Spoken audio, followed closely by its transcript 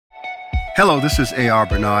Hello, this is A.R.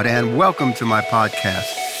 Bernard, and welcome to my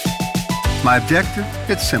podcast. My objective?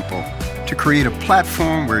 It's simple, to create a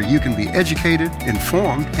platform where you can be educated,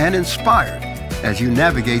 informed, and inspired as you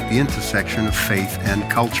navigate the intersection of faith and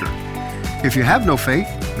culture. If you have no faith,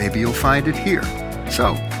 maybe you'll find it here.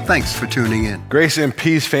 So, thanks for tuning in. Grace and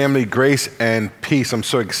peace, family. Grace and peace. I'm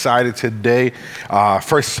so excited today.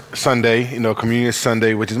 First Sunday, Communion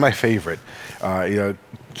Sunday, which is my favorite.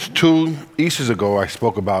 2 Easters ago, I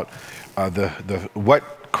spoke about what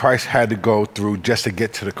Christ had to go through just to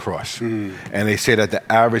get to the cross. And they say that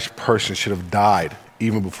the average person should have died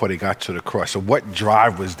even before they got to the cross. So what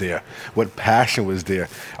drive was there? What passion was there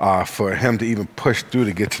for him to even push through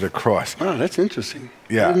to get to the cross? Wow, that's interesting.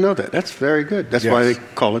 Yeah. I didn't know that. That's very good. That's why they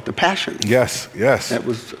call it the passion. Yes. That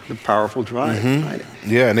was the powerful drive. Right?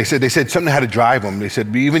 Yeah, and they said something had to drive him. They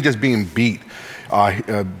said even just being beat,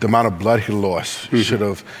 the amount of blood he lost should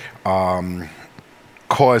have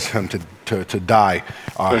caused him to die.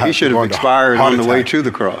 So he should have expired on the way to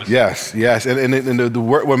the cross. Yes. And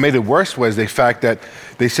what made it worse was the fact that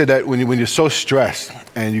they said that when you're so stressed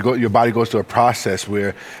and your body goes through a process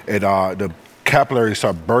where the capillaries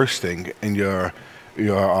start bursting in your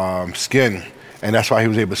skin, and that's why he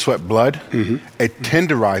was able to sweat blood. It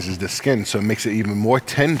tenderizes the skin, so it makes it even more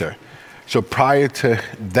tender. So prior to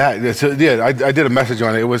that, I did a message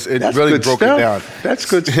on it. It really broke it down. That's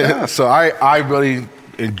good stuff. So I really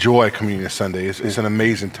enjoy Communion Sunday. It's an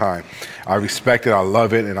amazing time. I respect it, I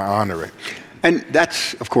love it, and I honor it. And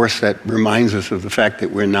that's, of course, that reminds us of the fact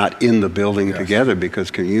that we're not in the building together,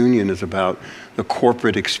 because communion is about the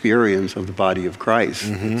corporate experience of the body of Christ.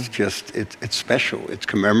 It's special. It's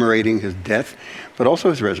commemorating his death, but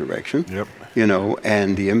also his resurrection,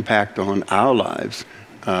 and the impact on our lives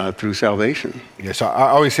through salvation. Yeah, so I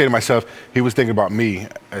always say to myself, he was thinking about me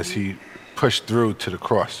as he pushed through to the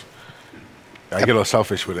cross. I get a little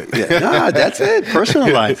selfish with it. That's it.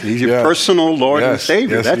 Personalize it. He's your personal Lord and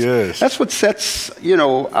Savior. That's what sets,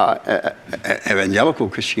 evangelical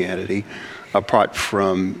Christianity apart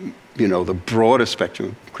from, the broader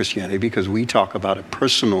spectrum of Christianity, because we talk about a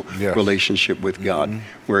personal relationship with God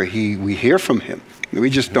where we hear from him. We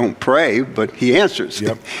just don't pray, but he answers.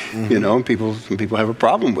 And some people have a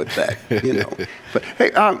problem with that. But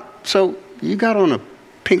hey, so you got on a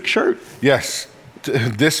pink shirt. Yes.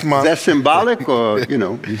 This month. Is that symbolic, or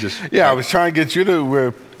you just? I was trying to get you to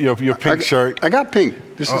wear your pink shirt. I got pink.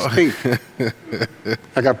 This is pink.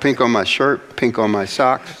 I got pink on my shirt, pink on my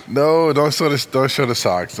socks. No, don't show the socks. Don't show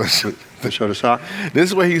the socks. This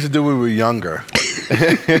is what he used to do when we were younger.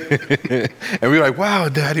 And we were like, wow,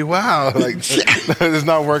 Daddy, wow. Like, it's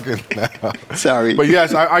not working now. Sorry. But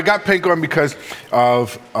yes, I got pink on because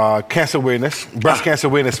of cancer awareness, breast cancer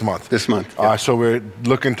awareness month. This month. So we're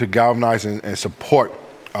looking to galvanize and support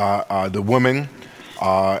the women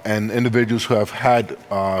and individuals who have had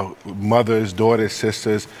mothers, daughters,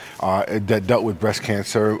 sisters that dealt with breast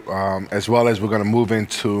cancer, as well as we're going to move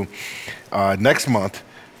into next month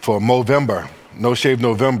for Movember. No Shave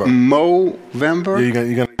November. Movember? You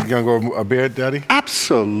gonna go a beard, Daddy?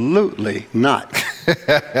 Absolutely not.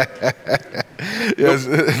 Yes,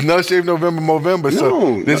 No Shave November, Movember.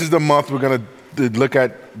 So this is the month we're gonna look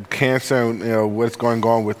at cancer and what's going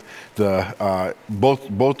on with the both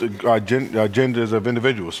genders of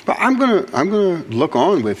individuals. But I'm gonna look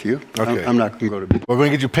on with you. Okay. I'm not gonna go to. We're gonna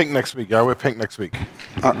get you pink next week. I'll wear pink next week.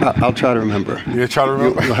 I'll try to remember. You try to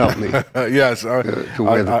remember? You'll help me. Yes. To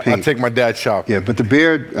wear the pink. I'll take my dad shopping. Yeah, but the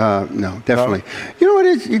beard, no, definitely. No? You know what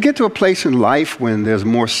it is? You get to a place in life when there's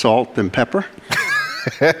more salt than pepper.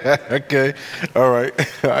 Okay. All right.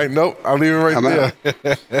 Nope. I'll leave it right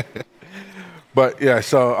there. But yeah,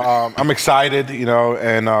 so I'm excited,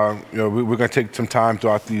 and we're going to take some time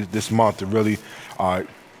throughout this month to really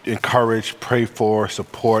encourage, pray for,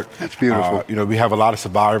 support. That's beautiful. We have a lot of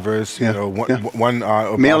survivors. One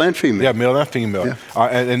male and female. Yeah, male and female. Yeah.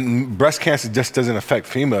 And breast cancer just doesn't affect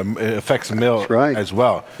female; it affects male as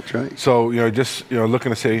well. That's right. So just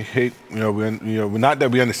looking to say, hey, we're not that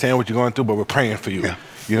we understand what you're going through, but we're praying for you.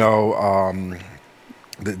 Yeah.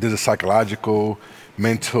 There's a psychological,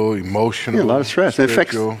 mental, emotional, a lot of stress. It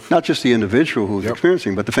affects not just the individual who's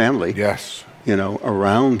experiencing, but the family. Yes.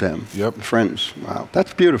 Around them. Yep. The friends. Wow,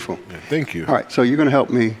 that's beautiful. Yeah, thank you. All right, so you're going to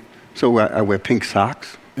help me. So I wear pink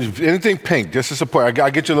socks. Anything pink, just to support.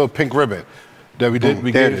 I get you a little pink ribbon that we did. Boom,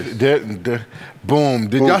 We did. Boom.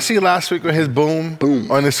 Did y'all see last week with his boom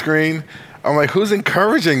on the screen? I'm like, who's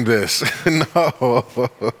encouraging this? No.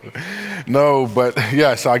 No, but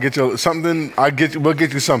yeah, so I get you something. We'll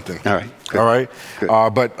get you something. All right. Good. All right.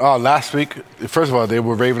 Good. But last week, first of all, they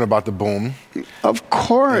were raving about the boom. Of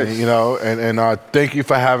course. And, and thank you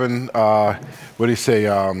for having, what do you say,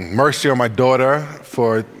 mercy on my daughter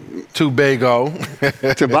for Tobago.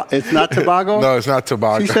 It's not Tobago? No, it's not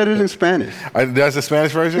Tobago. She said it in Spanish. That's the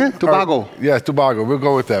Spanish version? Yeah, Tobago. Yes, Tobago. We'll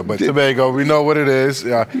go with that. But Tobago, we know what it is.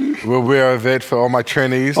 We're aware of it for all my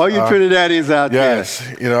Trinis. All you Trinidadians out there. Yes,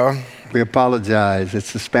 you know. We apologize.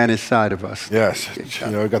 It's the Spanish side of us. Yes.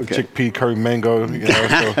 You know, we got the chickpea curry mango. You know,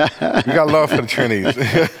 so we got love for the Trinis.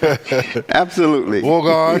 Absolutely. Oh,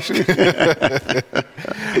 gosh.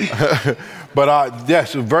 But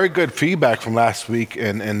yes, very good feedback from last week,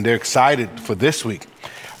 and they're excited for this week,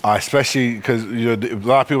 especially because a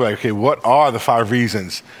lot of people are like, okay, what are the 5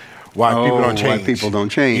 reasons why people don't change? Why people don't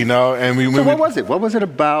change? You know, and what was it? What was it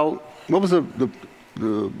about? What was the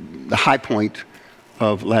high point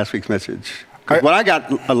of last week's message? What I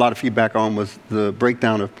got a lot of feedback on was the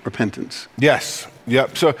breakdown of repentance. Yes.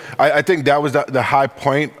 Yep. So I think that was the high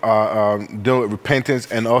point, dealing with repentance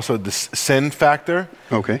and also the sin factor.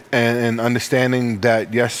 Okay. And understanding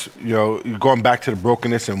that, yes, going back to the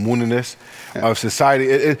brokenness and woundedness of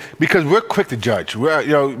society, because we're quick to judge.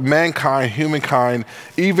 We're, mankind, humankind,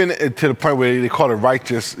 even to the point where they call it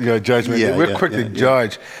righteous judgment. We're quick to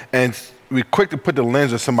judge, and we're quick to put the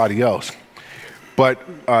lens on somebody else. But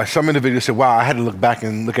some individuals said, wow, I had to look back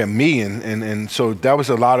and look at me. And so that was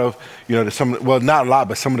a lot of, not a lot,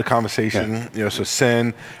 but some of the conversation, so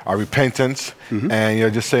sin, repentance,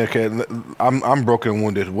 and, just saying, okay, I'm broken and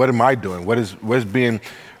wounded. What am I doing? What's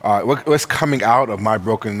coming out of my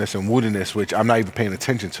brokenness and woundedness, which I'm not even paying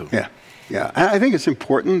attention to? Yeah. I think it's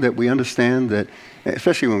important that we understand that,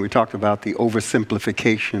 especially when we talked about the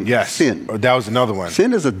oversimplification of sin. That was another one.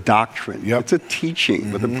 Sin is a doctrine. Yep. It's a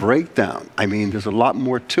teaching with a breakdown. I mean, there's a lot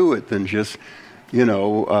more to it than just,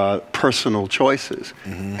 personal choices.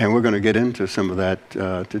 And we're going to get into some of that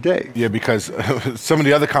today. Yeah, because some of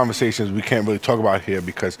the other conversations we can't really talk about here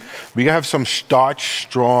because we have some starch,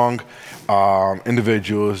 strong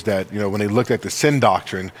individuals that, when they looked at the sin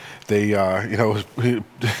doctrine, they,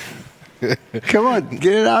 Come on,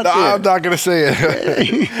 get it out there. I'm not going to say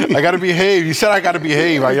it. I got to behave. You said I got to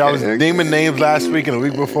behave. I was naming names last week and the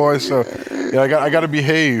week before, so I got to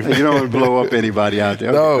behave. You don't want to blow up anybody out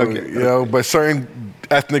there. No, but certain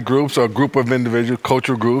ethnic groups or group of individuals,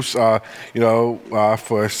 cultural groups,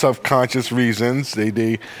 for subconscious reasons,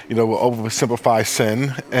 they will oversimplify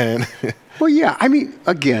sin and. Well, yeah. I mean,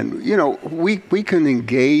 again, we can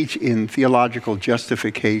engage in theological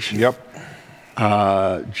justification. Yep.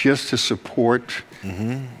 Just to support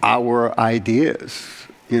our ideas,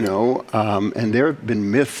 and there have been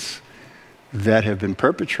myths that have been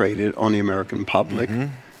perpetrated on the American public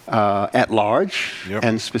at large,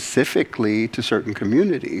 and specifically to certain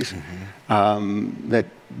communities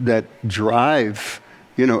that drive,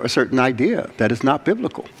 a certain idea that is not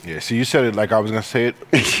biblical. Yeah. So you said it like I was going to say it,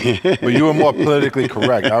 but you were more politically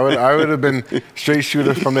correct. I would have been straight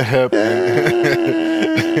shooter from the hip.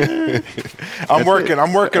 I'm working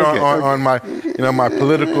on my my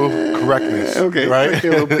political correctness. Okay. Right. A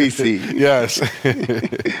little PC. Yes.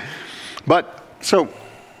 But so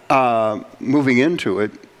moving into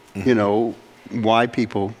it, why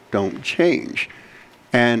people don't change,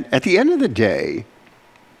 and at the end of the day,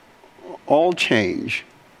 all change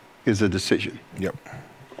is a decision. Yep.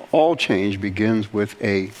 All change begins with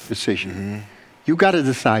a decision. You got to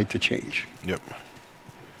decide to change. Yep.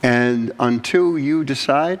 And until you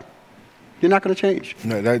decide, you're not going to change.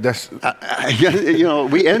 No, that's...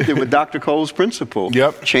 we ended with Dr. Cole's principle.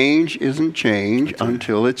 Yep. Change isn't change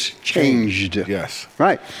until it's changed. Yes.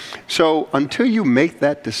 Right. So until you make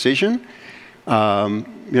that decision,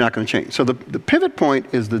 you're not going to change. So the pivot point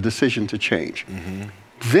is the decision to change.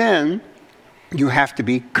 Then you have to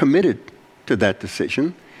be committed to that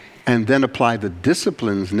decision and then apply the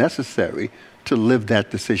disciplines necessary to live that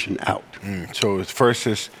decision out. So first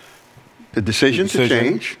is the decision to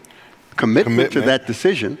change, commitment to that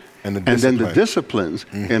decision, and then the disciplines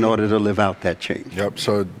in order to live out that change. Yep.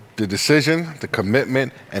 So the decision, the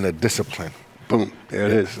commitment, and the discipline. Boom. There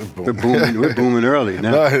it is. Boom. We're booming early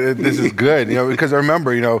now. No, this is good. Because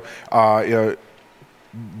remember,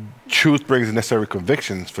 truth brings the necessary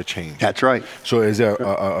convictions for change. That's right. So is there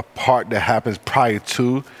a part that happens prior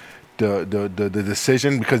to the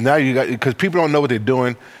decision? Because now because people don't know what they're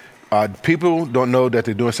doing. People don't know that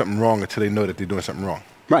they're doing something wrong until they know that they're doing something wrong.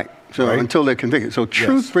 Right. So until they're convicted. So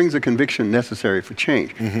truth brings a conviction necessary for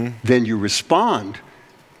change. Then you respond.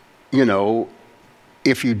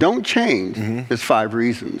 If you don't change, there's 5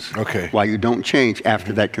 reasons why you don't change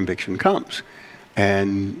after that conviction comes.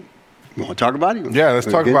 And You want to talk about it? Yeah, let's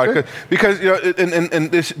talk about it. Because you know,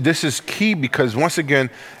 and this is key because once again,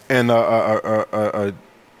 in a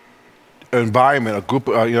environment, a group,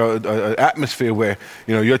 an atmosphere where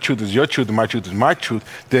your truth is your truth and my truth is my truth,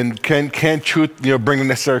 then can truth bring the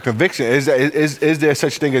necessary conviction? Is there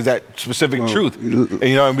such thing as that specific truth?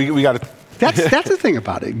 And we got to. That's the thing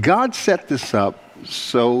about it. God set this up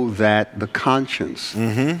so that the conscience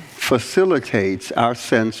facilitates our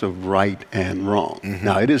sense of right and wrong.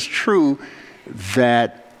 Now, it is true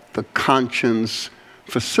that the conscience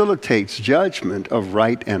facilitates judgment of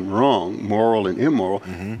right and wrong, moral and immoral,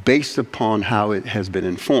 based upon how it has been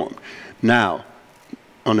informed. Now,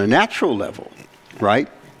 on a natural level, right,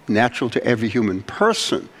 natural to every human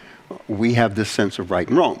person, we have this sense of right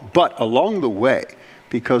and wrong. But along the way,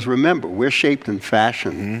 because remember, we're shaped and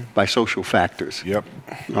fashioned by social factors. Yep.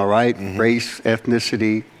 All right? Race,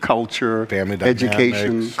 ethnicity, culture, family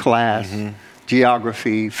education, dynamics.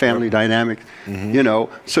 Geography, family dynamics.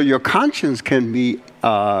 So your conscience can be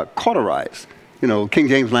cauterized. King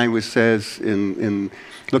James language says in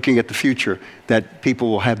looking at the future that people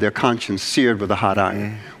will have their conscience seared with a hot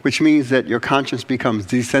iron, which means that your conscience becomes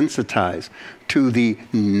desensitized to the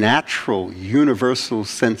natural, universal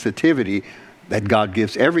sensitivity that God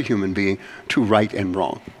gives every human being to right and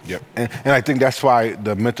wrong. Yep. And I think that's why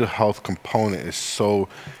the mental health component is so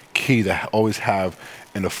key to always have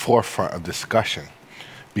in the forefront of discussion,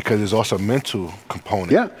 because there's also a mental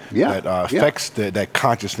component that affects that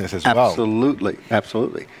consciousness as well.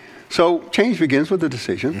 Absolutely. So change begins with a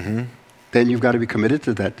decision. Then you've got to be committed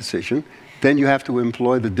to that decision. Then you have to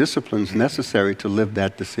employ the disciplines necessary to live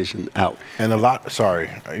that decision out. And you're going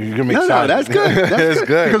to make No, that's good. That's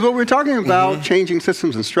good. Because what we're talking about, changing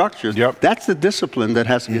systems and structures, that's the discipline that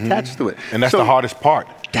has to be attached to it. And that's the hardest part.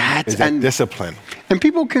 That's that discipline. And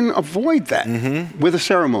people can avoid that with a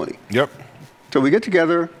ceremony. Yep. So we get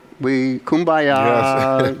together, we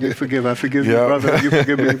kumbaya, you forgive, I forgive you, brother, you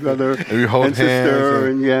forgive me, brother, and we hold and sister,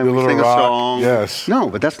 hands and we sing a song. Yes. No,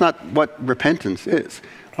 but that's not what repentance is.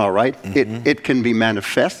 All right? It can be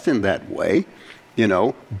manifest in that way,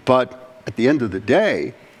 but at the end of the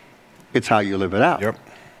day, it's how you live it out. Yep.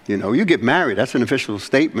 You get married, that's an official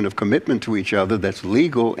statement of commitment to each other that's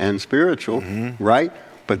legal and spiritual, right?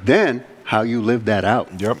 But then how you live that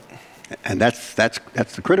out. Yep. And that's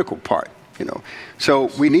the critical part, So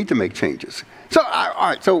we need to make changes. So, all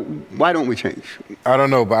right, so why don't we change? I don't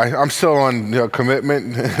know, but I'm still on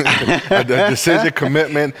commitment, decision,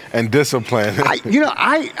 commitment, and discipline.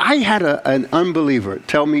 I had an unbeliever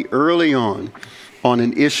tell me early on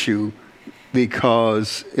an issue,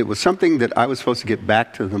 because it was something that I was supposed to get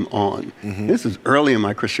back to them on. This is early in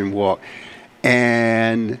my Christian walk.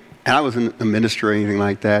 And I wasn't a minister or anything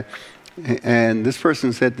like that. And this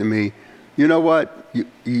person said to me, you know what?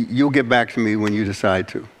 You'll get back to me when you decide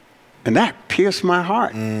to. And that pierced my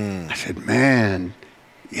heart. I said, man,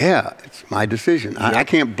 it's my decision. I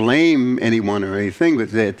can't blame anyone or anything,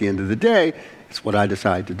 but at the end of the day, it's what I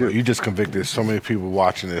decide to do. You just convicted so many people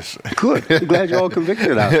watching this. Good. I'm glad you're all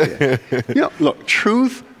convicted out there. Look,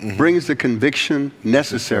 truth brings the conviction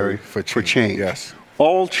necessary for change. Yes.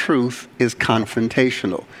 All truth is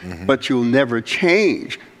confrontational, but you'll never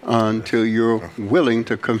change until you're willing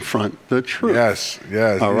to confront the truth.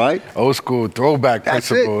 Yes. All right? Old school throwback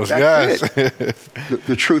principles. That's it.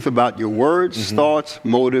 The truth about your words, thoughts,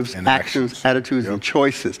 motives, and actions, attitudes, and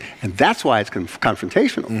choices. And that's why it's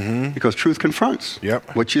confrontational, because truth confronts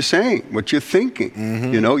what you're saying, what you're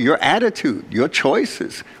thinking, your attitude, your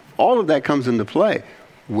choices. All of that comes into play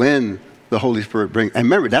when the Holy Spirit brings. And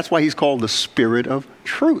remember, that's why he's called the Spirit of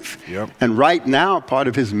Truth. And right now, part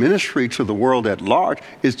of his ministry to the world at large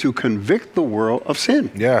is to convict the world of sin.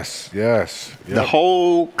 Yes. The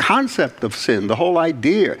whole concept of sin, the whole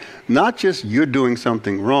idea, not just you're doing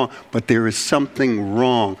something wrong, but there is something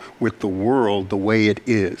wrong with the world the way it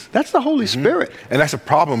is. That's the Holy Spirit. And that's a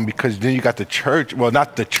problem, because then you got the church, well,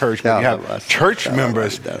 not the church, but you have church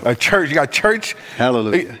members. A church, you got church.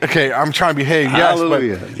 Hallelujah. Okay, I'm trying to behave.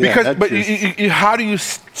 Hallelujah. How do you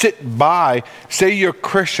sit by, say you're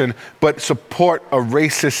Christian, but support a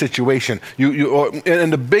racist situation?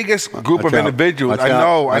 And the biggest group of individuals, I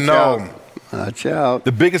know. Watch out.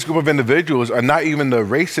 The biggest group of individuals are not even the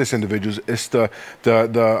racist individuals. It's the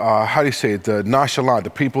how do you say it? The nonchalant, the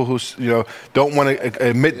people who don't want to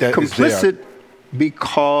admit that complicit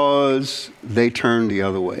because they turn the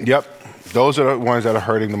other way. Yep. Those are the ones that are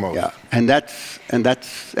hurting the most. Yeah, and that's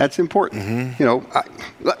important.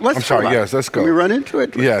 Let's. I'm sorry. Yes, let's go. Can we run into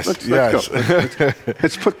it? Let's go.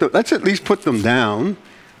 Let's at least put them down.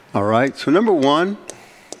 All right. So number one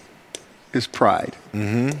is pride.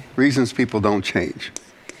 Reasons people don't change: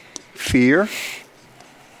 fear,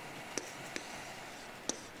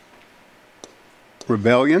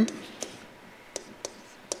 rebellion,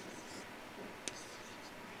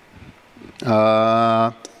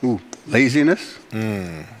 laziness,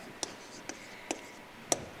 and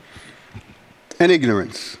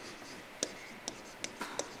ignorance.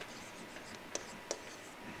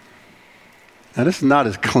 Now, this is not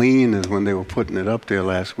as clean as when they were putting it up there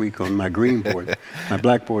last week on my green board. My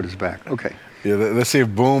blackboard is back. Okay. Yeah, let's see if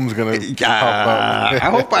Boom's going to pop up. I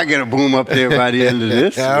hope I get a boom up there by the end of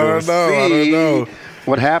this. I don't know.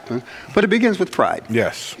 What happens. But it begins with pride.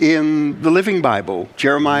 Yes. In the Living Bible,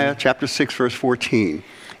 Jeremiah chapter 6, verse 14,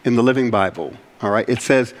 in the Living Bible, all right, it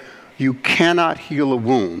says, you cannot heal a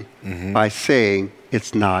wound by saying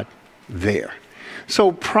it's not there.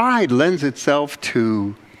 So pride lends itself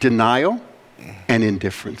to denial and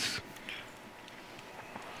indifference.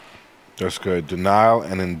 That's good. Denial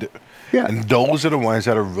and indifference. Yeah. And those are the ones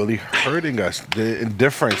that are really hurting us. The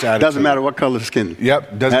indifference attitude. Doesn't matter what color skin.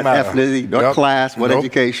 Yep, doesn't matter. Ethnicity, what class, what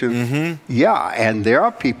education. Yeah, and there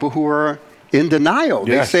are people who are in denial.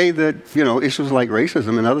 Yes. They say that, issues like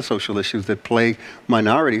racism and other social issues that plague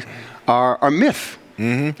minorities are myth.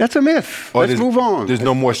 That's a myth. Let's move on. There's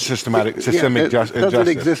no more systemic justice. It doesn't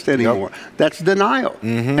exist anymore. Yep. That's denial.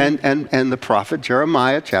 And the prophet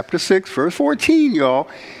Jeremiah chapter 6, verse 14, y'all,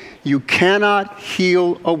 you cannot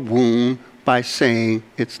heal a wound by saying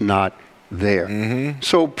it's not there.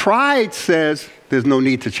 So pride says there's no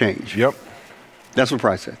need to change. Yep. That's what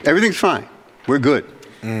pride says. Everything's fine. We're good.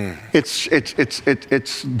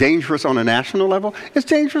 It's dangerous on a national level. It's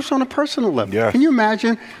dangerous on a personal level. Yes. Can you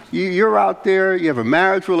imagine? You're out there, you have a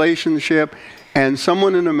marriage relationship, and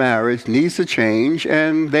someone in a marriage needs to change,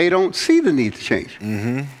 and they don't see the need to change.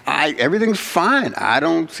 Everything's fine. I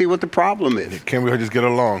don't see what the problem is. Can we just get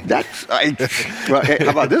along? Well, how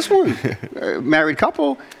about this one? Married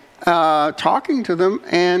couple, talking to them,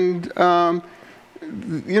 and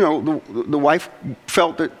the wife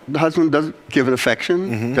felt that the husband doesn't give it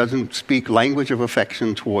affection, doesn't speak language of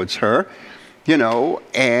affection towards her,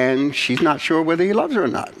 and she's not sure whether he loves her or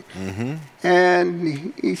not.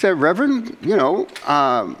 And he said, Reverend,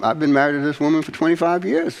 I've been married to this woman for 25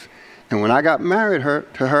 years. And when I got married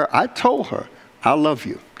to her, I told her, I love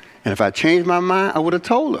you. And if I changed my mind, I would have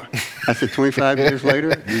told her. I said, 25 years later,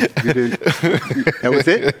 you did, that was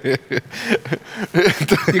it?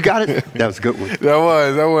 You got it? That was a good one. That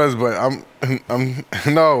was, but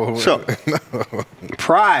no. So,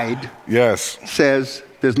 pride says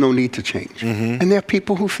there's no need to change. And there are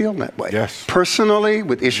people who feel that way. Yes. Personally,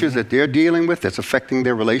 with issues that they're dealing with that's affecting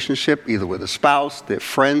their relationship, either with a spouse, their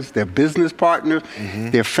friends, their business partners,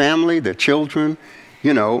 their family, their children,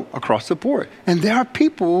 across the board. And there are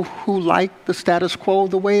people who like the status quo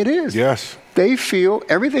the way it is. Yes. They feel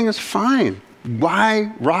everything is fine.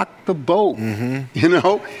 Why rock the boat?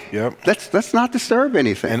 Yep. Let's not disturb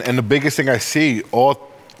anything. And the biggest thing I see,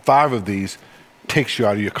 all 5 of these takes you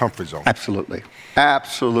out of your comfort zone. Absolutely.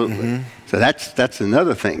 So that's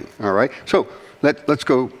another thing, all right? So let's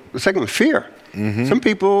go, the second one, fear. Some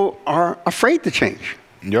people are afraid to change.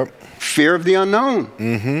 Yep. Fear of the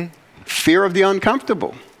unknown. Fear of the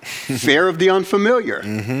uncomfortable. Fear of the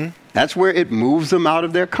unfamiliar. That's where it moves them out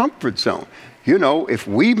of their comfort zone. If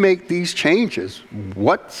we make these changes,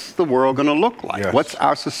 what's the world going to look like? Yes. What's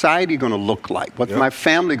our society going to look like? What's my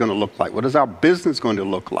family going to look like? What is our business going to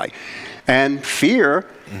look like? And fear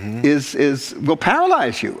will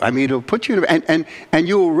paralyze you. I mean, it'll put you in, and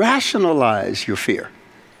you'll rationalize your fear.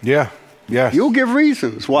 Yeah. Yes. You'll give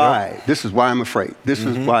reasons why. Yep. This is why I'm afraid. This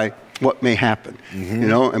is why what may happen.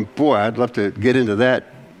 And boy, I'd love to get into that.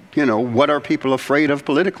 What are people afraid of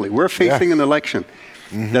politically? We're facing an election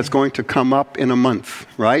that's going to come up in a month,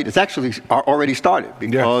 right? It's actually already started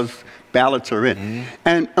because ballots are in.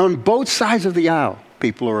 And on both sides of the aisle,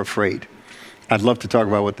 people are afraid. I'd love to talk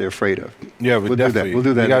about what they're afraid of. Yeah, we'll do that. We'll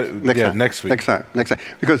do that next week. Next time.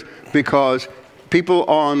 Because people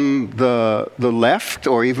on the left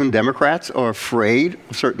or even Democrats are afraid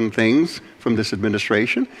of certain things from this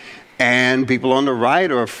administration. And people on the right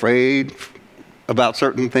are afraid about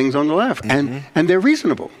certain things on the left. And they're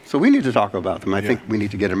reasonable. So we need to talk about them. I think we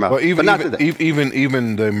need to get them out. Well, but not today.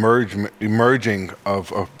 Even the emerging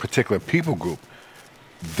of a particular people group,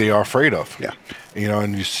 they are afraid of. Yeah.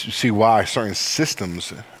 And you see why certain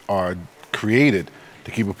systems are created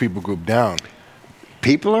to keep a people group down.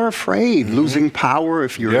 People are afraid losing power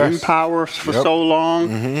if you're in power for so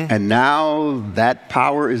long, and now that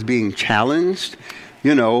power is being challenged.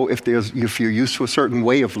 If you're used to a certain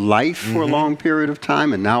way of life for a long period of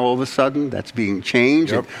time, and now all of a sudden that's being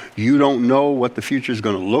changed, and you don't know what the future is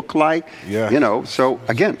going to look like. So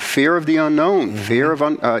again, fear of the unknown, fear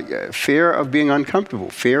of being uncomfortable,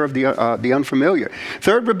 fear of the unfamiliar.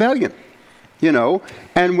 Third, rebellion. you know,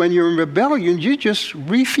 and when you're in rebellion, you just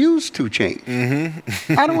refuse to change.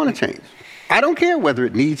 I don't want to change. I don't care whether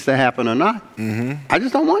it needs to happen or not. I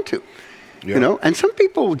just don't want to, you know, and some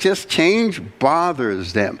people just change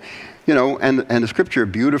bothers them, you know, and the scripture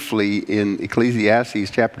beautifully in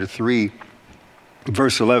Ecclesiastes chapter 3,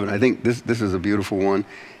 verse 11, I think this is a beautiful one.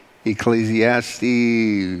 Ecclesiastes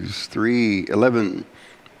 3:11,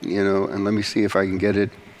 you know, and let me see if I can get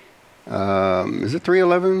it. Is it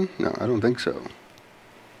 3:11? No, I don't think so.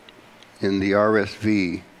 In the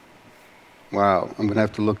RSV. Wow, I'm going to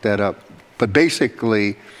have to look that up. But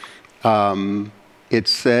basically, it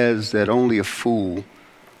says that only a fool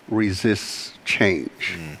resists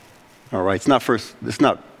change. All right, it's not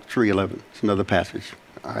 3:11. It's another passage.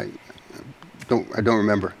 I don't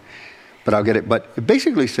remember. But I'll get it. But it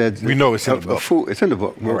basically says we know it's in the book. It's in the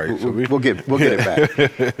book. We'll get it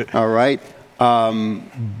back. All right.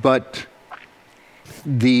 But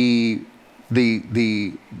the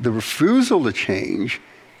refusal to change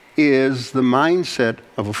is the mindset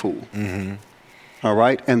of a fool. All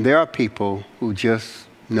right. And there are people who just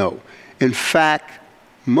know. In fact,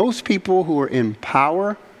 most people who are in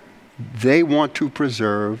power, they want to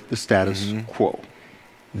preserve the status quo.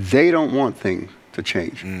 They don't want things to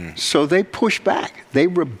change. So they push back. They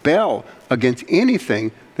rebel against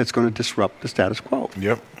anything that's going to disrupt the status quo.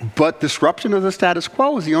 But disruption of the status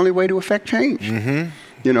quo is the only way to affect change.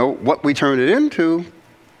 You know, what we turn it into,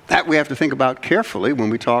 that we have to think about carefully when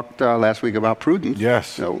we talked last week about prudence.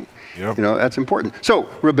 So, you know, that's important. So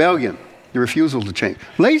rebellion, the refusal to change.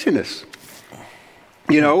 Laziness.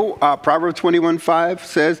 You know, Proverbs 21:5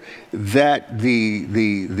 says that the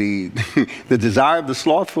desire of the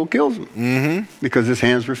slothful kills him because his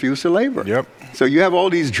hands refuse to labor. So you have all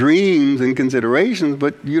these dreams and considerations,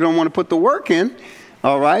 but you don't want to put the work in.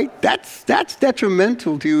 All right, that's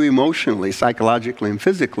detrimental to you emotionally, psychologically, and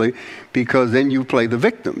physically, because then you play the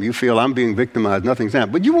victim. You feel I'm being victimized, nothing's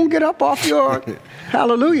happened, but you won't get up off your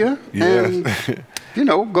hallelujah and you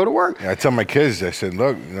know, go to work. I tell my kids, I said,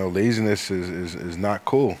 look, you know, laziness is not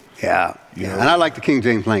cool. You know? And I like the King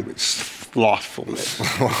James language, slothfulness.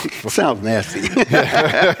 It sounds nasty.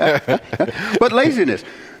 But laziness,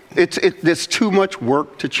 there's too much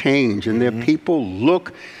work to change, and there people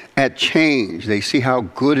look at change. They see how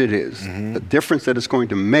good it is, the difference that it's going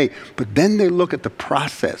to make, but then they look at the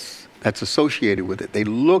process that's associated with it. They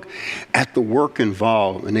look at the work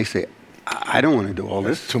involved, and they say, I don't want to do all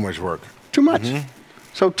this. Too much work. Too much.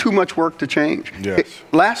 So too much work to change.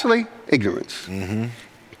 Lastly, ignorance.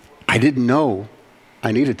 I didn't know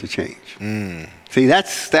I needed to change. See,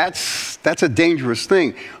 that's a dangerous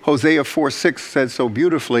thing. Hosea 4:6 said so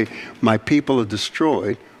beautifully, my people are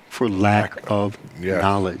destroyed for lack of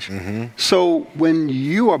knowledge. So when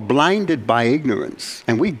you are blinded by ignorance,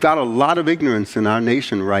 and we've got a lot of ignorance in our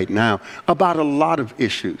nation right now about a lot of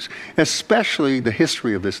issues, especially the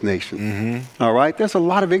history of this nation. All right? There's a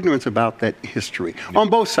lot of ignorance about that history on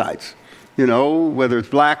both sides. You know, whether it's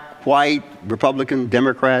black, white, Republican,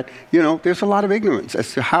 Democrat, you know, there's a lot of ignorance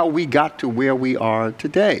as to how we got to where we are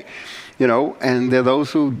today. You know, and there are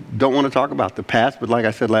those who don't want to talk about the past, but like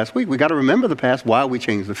I said last week, we got to remember the past while we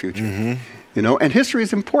change the future. You know, and history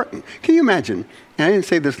is important. Can you imagine, and I didn't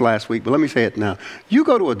say this last week, but let me say it now. You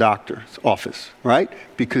go to a doctor's office, right,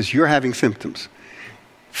 because you're having symptoms.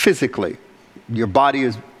 Physically, your body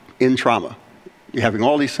is in trauma. You're having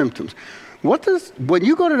all these symptoms. When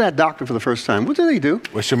you go to that doctor for the first time, what do?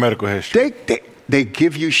 What's your medical history? They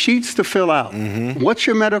give you sheets to fill out. What's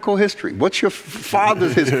your medical history? What's your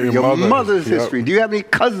father's history? your mother's history? Do you have any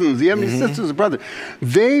cousins? Do you have any sisters or brothers?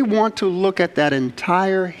 They want to look at that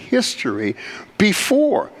entire history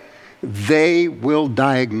before they will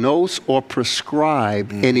diagnose or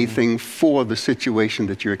prescribe anything for the situation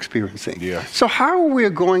that you're experiencing. So how are we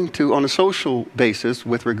going to, on a social basis,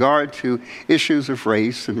 with regard to issues of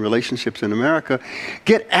race and relationships in America,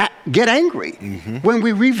 get angry when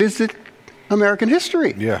we revisit American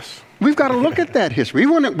history? We've got to look at that history.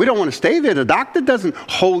 We don't want to stay there. The doctor doesn't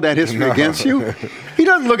hold that history against you. He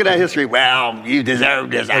doesn't look at that history, well, you deserve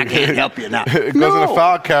this, I can't help you now. It goes in the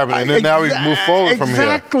file cabinet, and then now we move forward from here.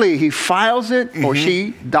 Exactly. He files it, or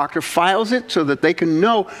doctor files it, so that they can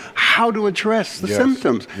know how to address the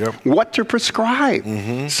symptoms, what to prescribe.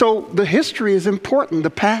 So the history is important. The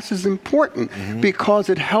past is important because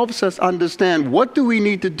it helps us understand what do we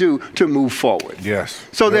need to do to move forward.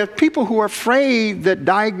 So there are people who are afraid that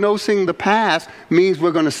diagnosing the past means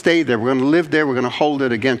we're going to stay there, we're going to live there, we're going to hold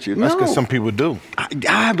it against you. That's because some people do.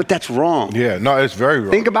 But that's wrong. No, it's very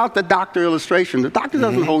wrong. Think about the doctor illustration. The doctor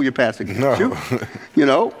doesn't hold your past against you. You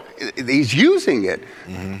know, he's using it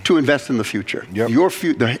to invest in the future. Yep. Your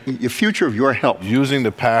future of your health. Using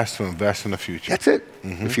the past to invest in the future. That's it.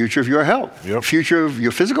 The future of your health. Yep. Future of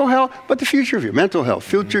your physical health, but the future of your mental health.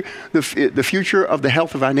 The future of the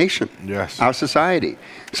health of our nation. Yes. Our society.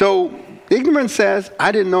 So ignorance says,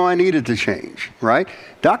 I didn't know I needed to change, right?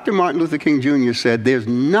 Dr. Martin Luther King Jr. said, there's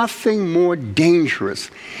nothing more dangerous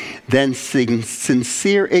than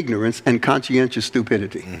sincere ignorance and conscientious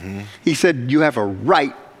stupidity. He said, you have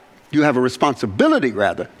a responsibility,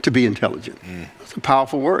 rather, to be intelligent. That's a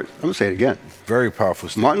powerful word. I'm going to say it again. Very powerful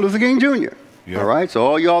statement. Martin Luther King Jr. Yep. All right, so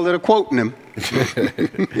all y'all that are quoting him,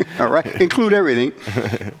 all right, include everything.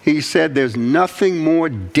 He said there's nothing more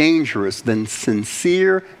dangerous than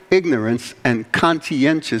sincere ignorance and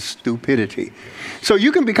conscientious stupidity. So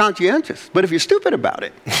you can be conscientious, but if you're stupid about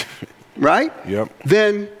it, right? Yep.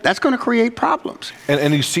 Then that's going to create problems.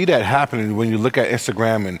 And you see that happening when you look at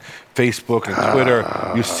Instagram and Facebook and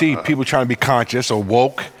Twitter. You see people trying to be conscious or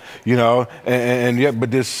woke, you know, and yet,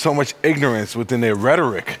 but there's so much ignorance within their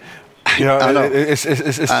rhetoric. You know, I know. It's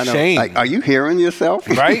shame. Like, are you hearing yourself?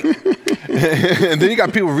 Right? And then you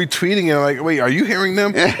got people retweeting and like, wait, are you hearing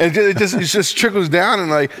them? And it just trickles down. And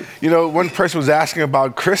like, you know, one person was asking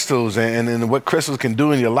about crystals and what crystals can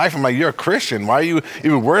do in your life. I'm like, you're a Christian. Why are you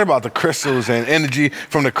even worried about the crystals and energy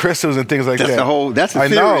from the crystals and things like that? That's a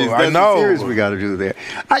series. I know. A series we got to do there.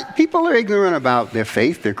 People are ignorant about their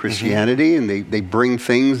faith, their Christianity, and they bring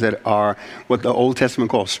things that are what the Old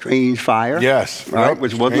Testament calls strange fire. Yes. Right? Yep.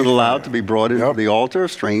 Which wasn't allowed to be brought into the altar,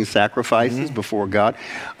 strange sacrifices before God.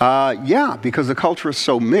 Because the culture is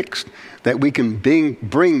so mixed that we can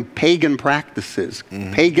bring pagan practices,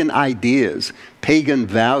 pagan ideas, pagan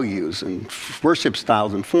values, and worship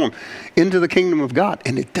styles and form into the kingdom of God.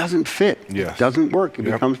 And it doesn't fit. Yes. It doesn't work. It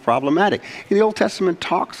becomes problematic. And the Old Testament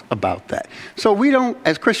talks about that. So we don't,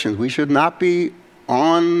 as Christians, we should not be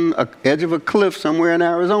on the edge of a cliff somewhere in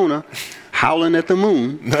Arizona howling at the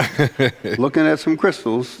moon, looking at some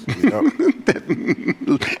crystals, and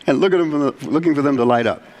looking for them to light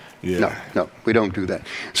up. Yeah. No, we don't do that.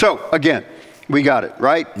 So, again, we got it,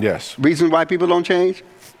 right? Yes. Reasons why people don't change?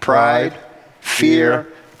 Pride, fear,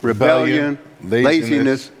 rebellion,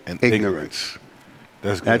 laziness, and ignorance.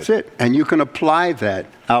 That's good. That's it. And you can apply that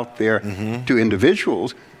out there to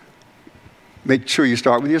individuals. Make sure you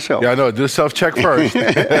start with yourself. Yeah, I know. Do a self-check first.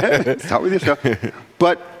 Start with yourself.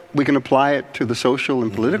 But we can apply it to the social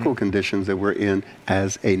and political conditions that we're in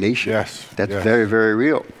as a nation. Yes. That's very, very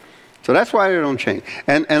real. So that's why they don't change.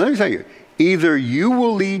 And let me tell you, either you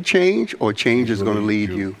will lead change or change is going to lead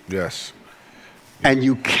you. Yes. And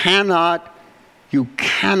you cannot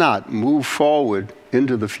move forward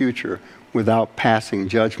into the future without passing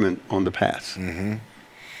judgment on the past.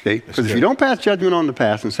 Because if you don't pass judgment on the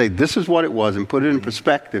past and say, this is what it was, and put it in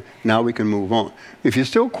perspective, now we can move on. If you're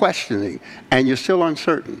still questioning and you're still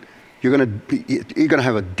uncertain, you're going to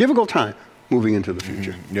have a difficult time moving into the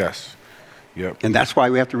future. Yes. Yep. And that's why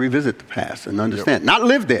we have to revisit the past and understand. Not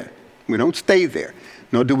live there. We don't stay there.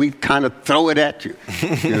 Nor do we kind of throw it at you.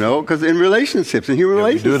 You know, because in relationships, in human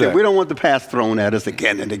relationships, we don't want the past thrown at us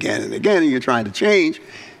again and again and again, and you're trying to change,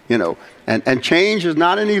 you know. And change is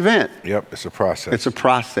not an event. Yep, it's a process. It's a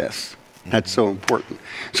process. That's so important.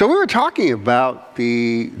 So we were talking about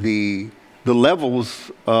the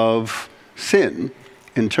levels of sin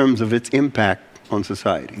in terms of its impact on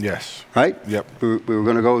society. Yes. Right? Yep. We were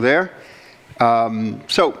going to go there.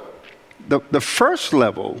 So the first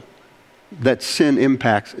level that sin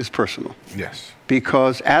impacts is personal. Yes.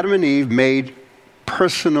 Because Adam and Eve made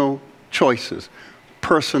personal choices,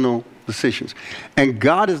 personal decisions. And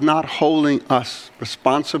God is not holding us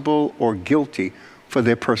responsible or guilty for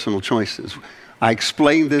their personal choices. I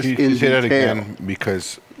explained this in detail. Can you say that again?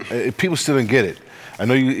 Because people still don't get it. I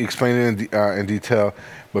know you explained it in detail,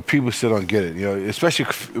 but people still don't get it. You know, especially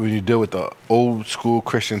when you deal with the old school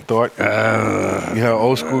Christian thought.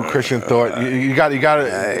 Old school Christian thought. You got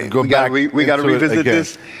to go back. We got to revisit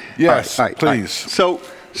this. Yes, all right, please. All right.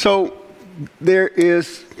 So there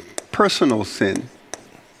is personal sin,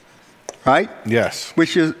 right? Yes.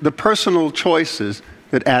 Which is the personal choices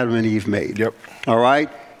that Adam and Eve made. Yep. All right?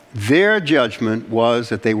 Their judgment was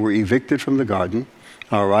that they were evicted from the garden.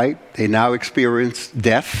 All right? They now experience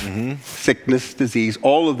death, sickness, disease.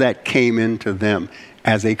 All of that came into them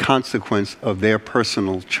as a consequence of their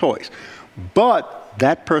personal choice. But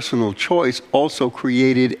that personal choice also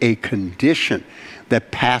created a condition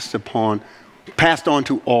that passed upon passed on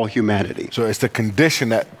to all humanity. So it's the condition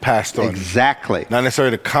that passed on. Exactly. Not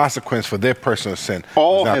necessarily the consequence for their personal sin.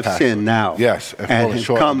 All have sinned now. Yes. And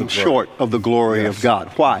have come short of the glory of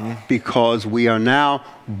God. Why? Because we are now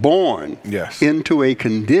born into a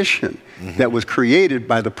condition that was created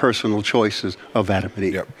by the personal choices of Adam and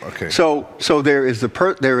Eve. Yep. Okay. So there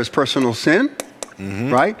is personal sin,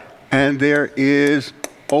 right? And there is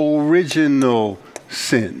original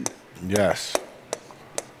sin. Yes.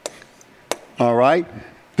 All right?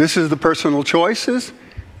 This is the personal choices.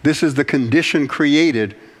 This is the condition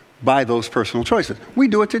created by those personal choices. We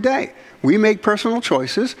do it today. We make personal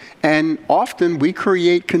choices, and often we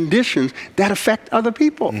create conditions that affect other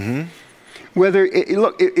people. Whether,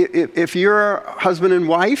 if you're husband and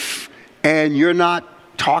wife and you're not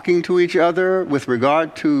talking to each other with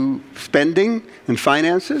regard to spending and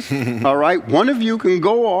finances, all right? One of you can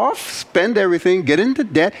go off, spend everything, get into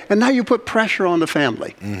debt, and now you put pressure on the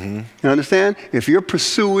family. You understand? If you're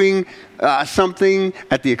pursuing something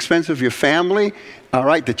at the expense of your family, all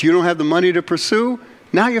right, that you don't have the money to pursue,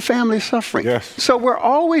 now your family's suffering. Yes. So we're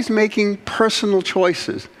always making personal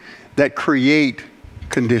choices that create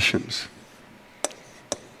conditions.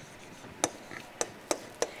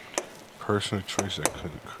 Personal choice that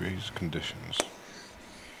creates conditions.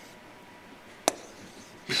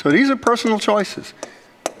 So these are personal choices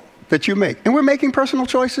that you make. And we're making personal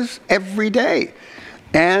choices every day.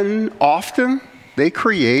 And often they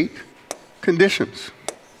create conditions.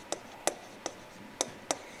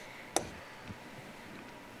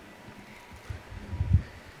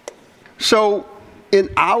 So in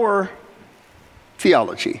our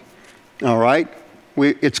theology, all right,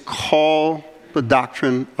 it's called the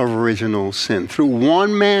doctrine of original sin. Through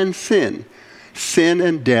one man's sin, sin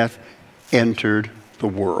and death entered the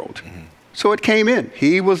world. So it came in.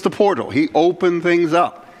 He was the portal. He opened things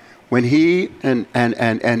up. When he and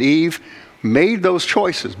Eve made those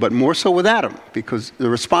choices, but more so with Adam, because the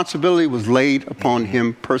responsibility was laid upon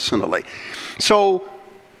him personally. So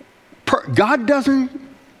God doesn't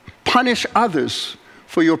punish others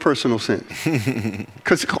for your personal sin.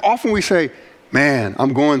 Because often we say, man,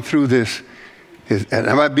 I'm going through this.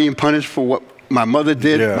 Am I being punished for what my mother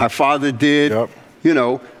did, my father did? You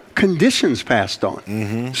know, conditions passed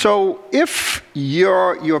on. So if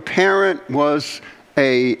your parent was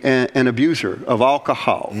an abuser of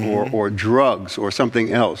alcohol or drugs or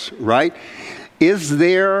something else, right? Is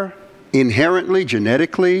there inherently,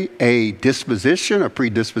 genetically, a disposition, a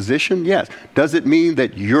predisposition? Yes. Does it mean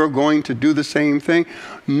that you're going to do the same thing?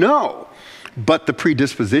 No. But the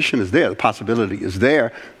predisposition is there. The possibility is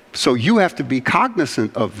there. So you have to be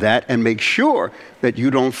cognizant of that and make sure that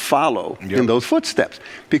you don't follow in those footsteps.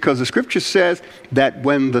 Because the scripture says that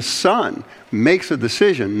when the son makes a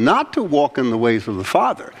decision not to walk in the ways of the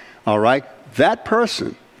father, all right, that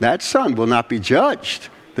person, that son will not be judged.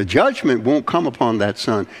 The judgment won't come upon that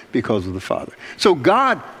son because of the father. So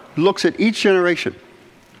God looks at each generation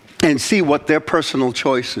and see what their personal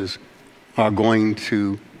choices are going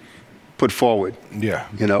to put forward. You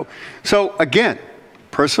know. So again,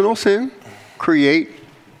 personal sin create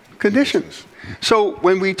conditions. So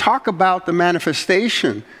when we talk about the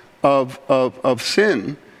manifestation of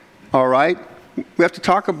sin, all right, we have to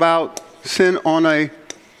talk about sin on a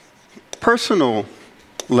personal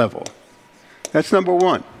level. That's number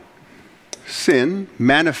one. Sin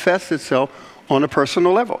manifests itself on a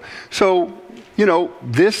personal level. So, you know,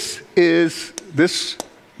 this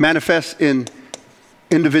manifests in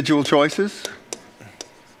individual choices.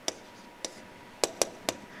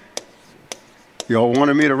 You all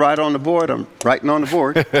wanted me to write on the board. I'm writing on the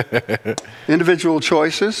board. Individual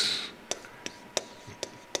choices,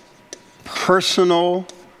 personal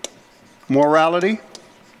morality,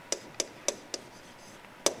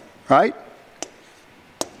 right?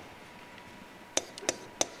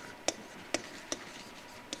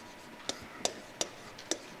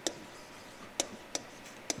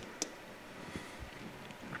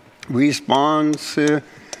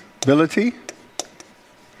 Responsibility.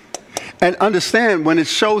 And understand, when it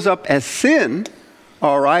shows up as sin,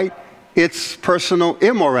 all right, it's personal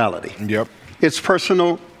immorality. It's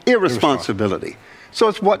personal irresponsibility. So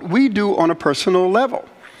it's what we do on a personal level.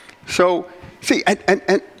 So, see,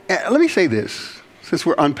 and let me say this, since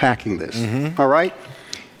we're unpacking this, all right?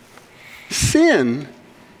 Sin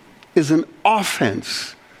is an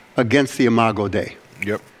offense against the imago Dei,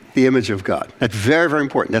 the image of God. That's very, very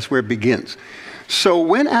important. That's where it begins. So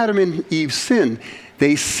when Adam and Eve sinned,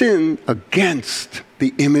 they sinned against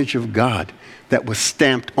the image of God that was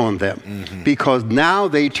stamped on them. Because now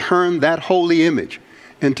they turned that holy image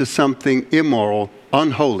into something immoral,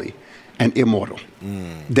 unholy, and immortal.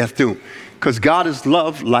 Death, doom. because God is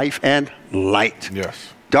love, life, and light.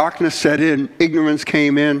 Yes. Darkness set in, ignorance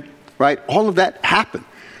came in, right? All of that happened.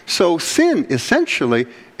 So sin essentially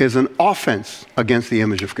is an offense against the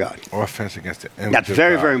image of God. Offense against the image of God. That's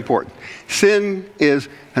very, very important. Sin is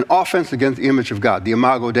an offense against the image of God, the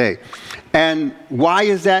Imago Dei. And why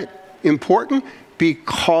is that important?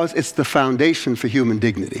 Because it's the foundation for human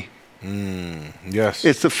dignity. Yes.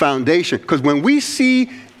 It's the foundation. Because when we see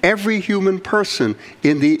every human person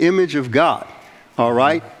in the image of God, all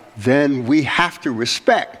right, then we have to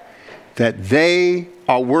respect that they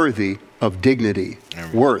are worthy of dignity,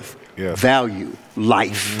 worth, value,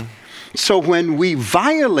 life. So when we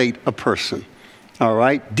violate a person, all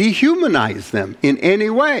right, dehumanize them in any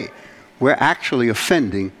way, we're actually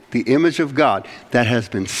offending the image of God that has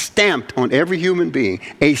been stamped on every human being,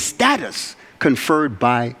 a status conferred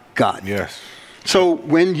by God. Yes. So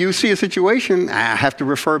when you see a situation, I have to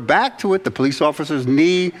refer back to it, the police officer's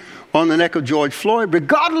knee on the neck of George Floyd,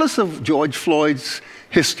 regardless of George Floyd's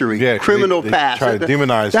history, criminal past. Try to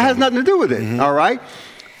demonize that has nothing to do with it, all right?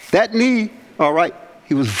 That knee, all right,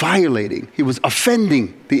 he was violating, he was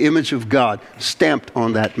offending the image of God stamped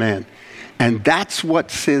on that man. And that's what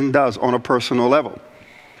sin does on a personal level,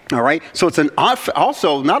 all right? So it's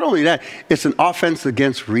also, not only that, it's an offense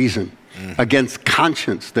against reason, against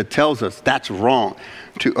conscience that tells us that's wrong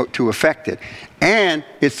to affect it. And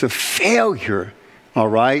it's a failure, all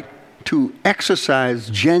right, to exercise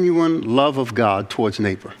genuine love of God towards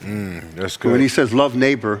neighbor. That's good. When he says love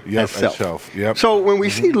neighbor as self. Yep. So when we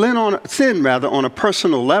see sin on a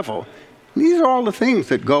personal level, these are all the things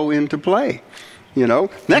that go into play. You know,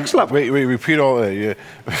 next level. Wait, repeat all that.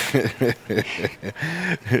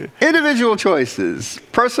 Individual choices,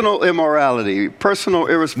 personal immorality, personal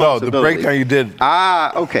irresponsibility. No, the breakdown you did.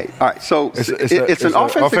 Okay. All right. So it's an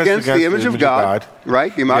offense against the image of God,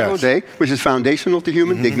 right? The Imago Dei, which is foundational to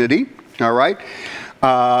human dignity, all right?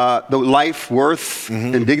 The life, worth,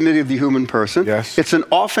 and dignity of the human person. Yes. It's an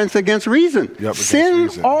offense against reason.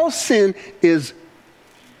 All sin is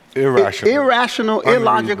irrational,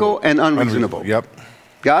 illogical, and unreasonable. Yep.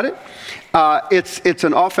 Got it? It's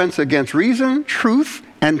an offense against reason, truth,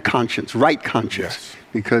 and conscience, right conscience. Yes.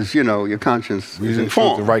 Because, you know, your conscience is Reason, informed.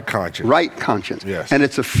 truth, and right conscience. Right conscience. Yes. And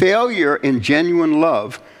it's a failure in genuine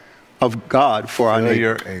love of God for our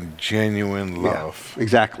neighbor. Failure and genuine love. Yeah,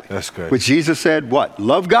 exactly. That's good. Which Jesus said, what?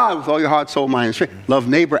 Love God with all your heart, soul, mind, and strength. Love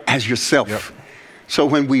neighbor as yourself. Yep. So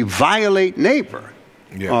when we violate neighbor,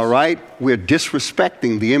 all right, we're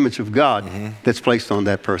disrespecting the image of God that's placed on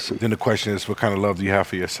that person. Then the question is, what kind of love do you have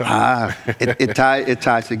for yourself? It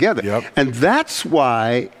ties together. Yep. And that's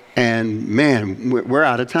why, and man, we're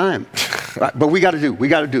out of time. But we got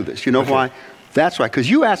to do this. You know why? That's right. Because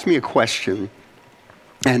you asked me a question,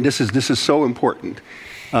 and this is so important.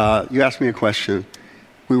 You asked me a question.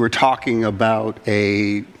 We were talking about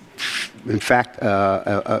a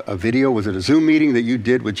video, was it a Zoom meeting that you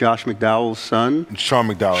did with Josh McDowell's son? Sean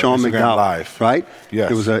McDowell. Sean Instagram McDowell. Live. Right?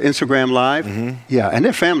 Yes. It was an Instagram Live. Yeah, and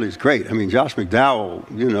their family is great. I mean, Josh McDowell,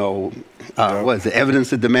 you know, what is the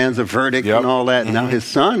evidence that demands a verdict and all that. Now his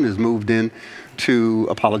son has moved in to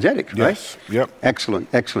apologetics, right? Yes. Yep.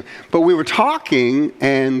 Excellent. But we were talking,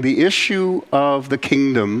 and the issue of the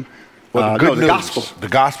kingdom, the gospel. The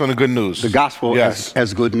gospel and the good news. The gospel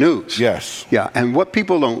as good news. Yes. Yeah, and what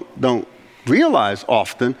people don't realize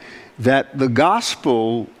often, that the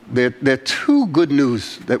gospel, there are two good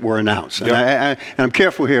news that were announced. Yep. And I'm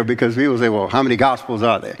careful here because people say, well, how many gospels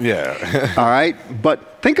are there? Yeah. All right?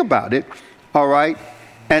 But think about it, all right?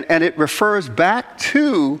 And it refers back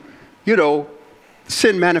to, you know,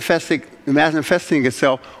 sin manifesting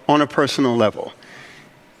itself on a personal level.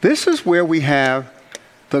 This is where we have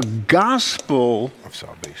the gospel of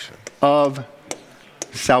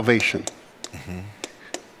salvation.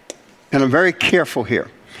 And I'm very careful here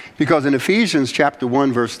because in Ephesians chapter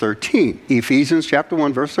 1, verse 13,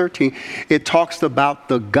 it talks about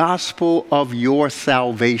the gospel of your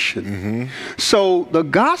salvation. So the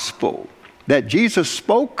gospel that Jesus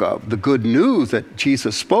spoke of, the good news that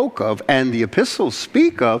Jesus spoke of and the epistles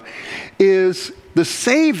speak of, is the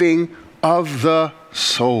saving of the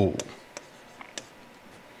soul.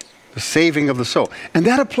 The saving of the soul. And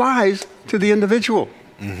that applies to the individual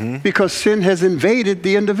because sin has invaded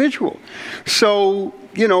the individual. So,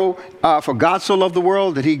 you know, for God so loved the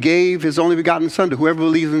world that he gave his only begotten son, to whoever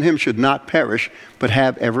believes in him should not perish, but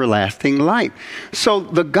have everlasting life. So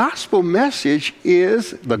the gospel message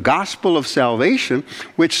is the gospel of salvation,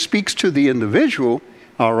 which speaks to the individual,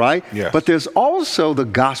 all right? Yes. But there's also the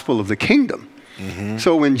gospel of the kingdom.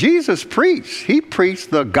 So when Jesus preached, he preached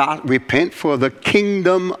the God, repent for the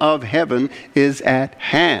kingdom of heaven is at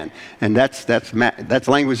hand. And that's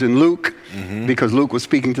language in Luke, because Luke was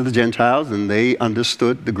speaking to the Gentiles and they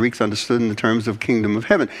understood, the Greeks understood in the terms of kingdom of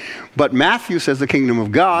heaven. But Matthew says the kingdom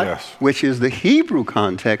of God, which is the Hebrew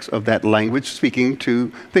context of that language speaking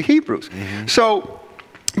to the Hebrews. So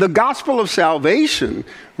the gospel of salvation,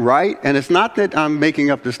 right? And it's not that I'm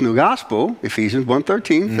making up this new gospel. Ephesians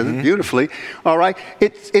 1:13 says it beautifully. All right.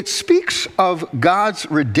 It speaks of God's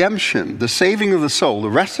redemption, the saving of the soul, the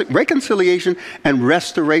reconciliation and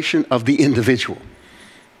restoration of the individual.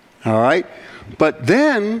 All right. But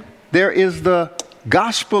then there is the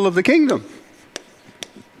gospel of the kingdom.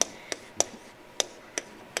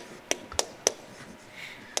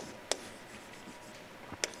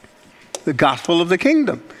 The gospel of the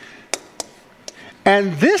kingdom.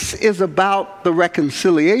 And this is about the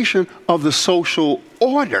reconciliation of the social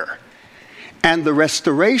order and the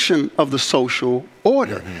restoration of the social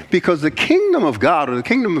order. Because the kingdom of God, or the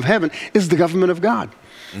kingdom of heaven, is the government of God.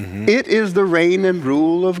 It is the reign and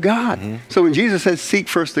rule of God. So when Jesus says, seek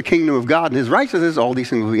first the kingdom of God and his righteousness, all these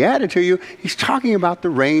things will be added to you, he's talking about the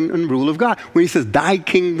reign and rule of God. When he says, thy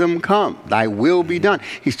kingdom come, thy will be done,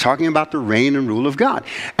 he's talking about the reign and rule of God.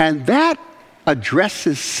 And that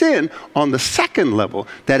addresses sin on the second level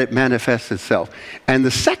that it manifests itself. And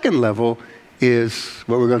the second level is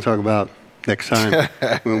what we're going to talk about next time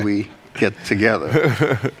when we get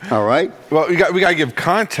together. All right? Well, we got to give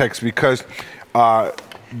context, because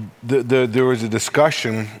there was a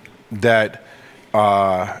discussion that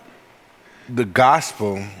the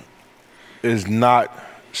gospel is not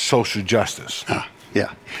social justice.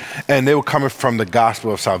 Yeah. And they were coming from the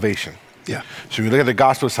gospel of salvation. Yeah. So when you look at the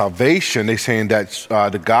gospel of salvation, they're saying that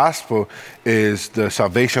the gospel is the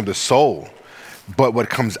salvation of the soul. But what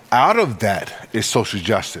comes out of that is social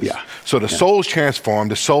justice. Yeah. So the soul is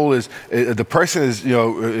transformed. The soul is, the person is,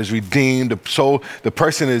 is redeemed. The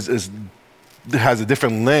person has a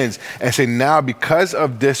different lens, and say, now because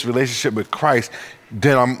of this relationship with Christ,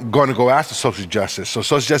 then I'm going to go after social justice. So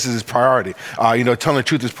social justice is priority. Telling the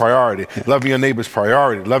truth is priority. Loving your neighbor is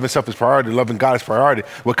priority. Loving self is priority. Loving God is priority.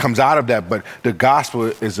 What comes out of that, but the gospel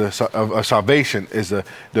is of salvation, is the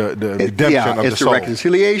redemption of the soul. It's the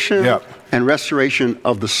reconciliation and restoration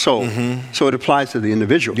of the soul. So it applies to the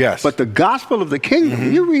individual. Yes. But the gospel of the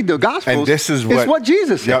kingdom, you read the Gospels, and this is it's what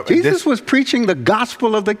Jesus said. Jesus was preaching the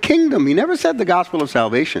gospel of the kingdom. He never said the gospel of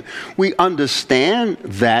salvation. We understand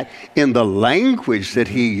that in the language that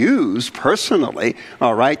he used personally,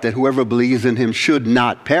 all right, that whoever believes in him should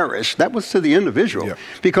not perish. That was to the individual,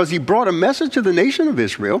 because he brought a message to the nation of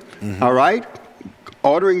Israel, all right,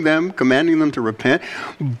 ordering them, commanding them to repent,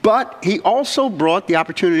 but he also brought the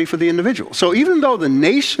opportunity for the individual. So even though the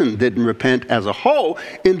nation didn't repent as a whole,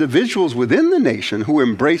 individuals within the nation who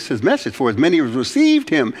embraced his message, for as many as received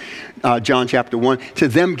him, John chapter 1, to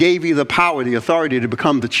them gave he the power, the authority to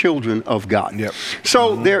become the children of God.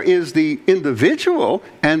 So there is the individual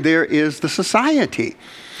and there is the society.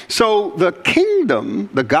 So the kingdom,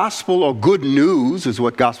 the gospel or good news is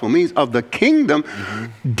what gospel means, of the kingdom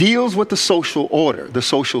deals with the social order, the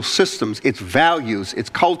social systems, its values, its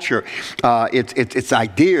culture, its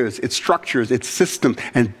ideas, its structures, its systems.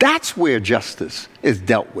 And that's where justice is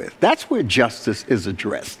dealt with. That's where justice is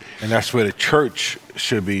addressed. And that's where the church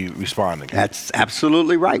should be responding. That's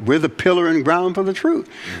absolutely right. We're the pillar and ground for the truth.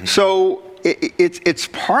 So it's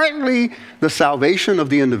partly the salvation of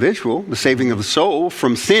the individual, the saving of the soul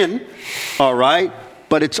from sin, all right?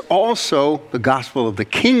 But it's also the gospel of the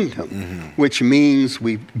kingdom, which means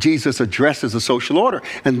Jesus addresses the social order.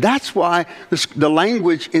 And that's why the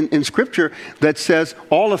language in Scripture that says,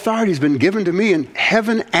 all authority has been given to me in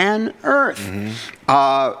heaven and earth.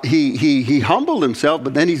 He humbled himself,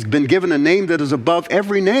 but then he's been given a name that is above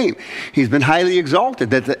every name. He's been highly exalted,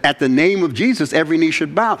 that at the name of Jesus, every knee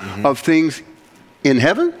should bow, of things in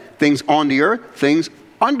heaven, things on the earth, things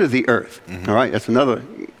under the earth. All right, that's another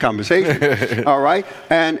conversation. All right,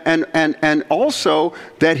 and also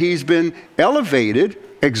that he's been elevated,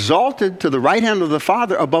 exalted to the right hand of the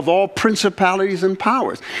Father above all principalities and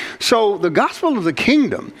powers. So the gospel of the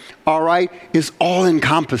kingdom, all right, is all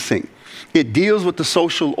encompassing. It deals with the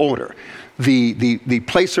social order, the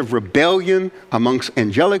place of rebellion amongst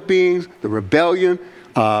angelic beings, the rebellion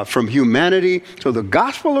from humanity. So the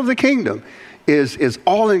gospel of the kingdom is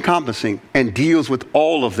all-encompassing and deals with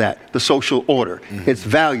all of that, the social order, its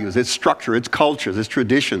values, its structure, its cultures, its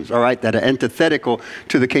traditions, all right, that are antithetical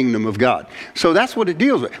to the kingdom of God. So that's what it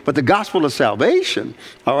deals with. But the gospel of salvation,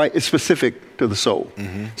 all right, is specific to the soul.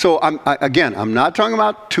 So I'm not talking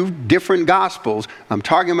about two different gospels. I'm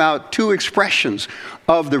talking about two expressions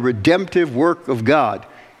of the redemptive work of God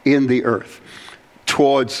in the earth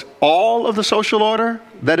towards all of the social order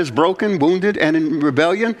that is broken, wounded, and in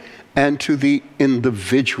rebellion, and to the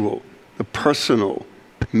individual, the personal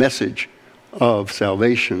message of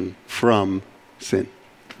salvation from sin.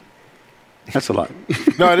 That's a lot.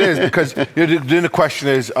 No, it is, because then the question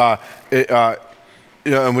is,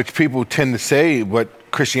 in which people tend to say, what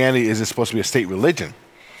Christianity isn't supposed to be a state religion.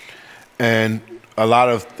 And a lot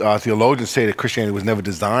of theologians say that Christianity was never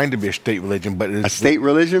designed to be a state religion, but a state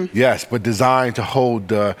religion? Yes, but designed to hold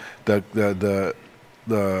the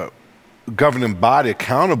governing body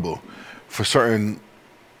accountable for certain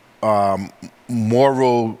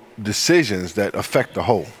moral decisions that affect the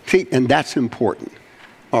whole. See, and that's important,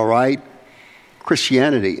 all right?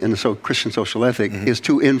 Christianity and the Christian social ethic is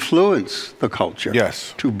to influence the culture.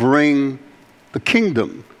 Yes. To bring the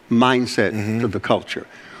kingdom mindset to the culture.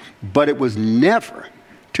 But it was never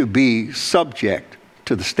to be subject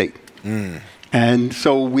to the state. And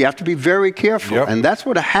so we have to be very careful. Yep. And that's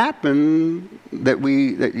what happened that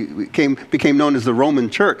became known as the Roman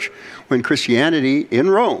Church, when Christianity in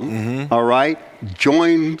Rome, all right,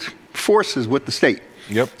 joined forces with the state.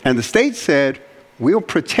 Yep. And the state said, we'll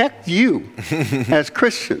protect you as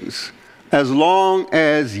Christians as long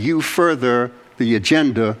as you further the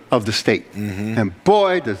agenda of the state. And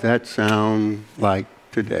boy, does that sound like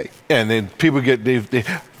today. And then people get they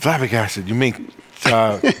flabbergasted. You mean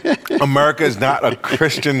America is not a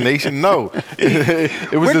Christian nation? No,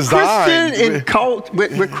 it was designed.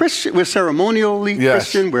 We're Christian. We're ceremonially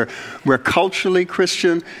Christian. We're culturally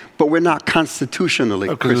Christian, but we're not constitutionally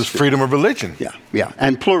Christian. Because it's freedom of religion. Yeah,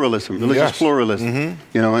 and pluralism, religious pluralism.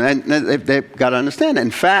 You know, and they've got to understand that.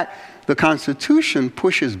 In fact, the Constitution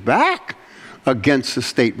pushes back against the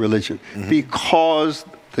state religion because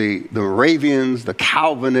the Moravians, the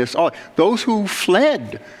Calvinists, those who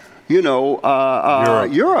fled,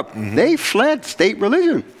 Europe, they fled state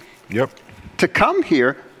religion to come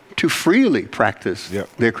here to freely practice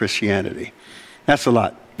their Christianity. That's a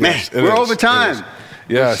lot. Man, we're over time.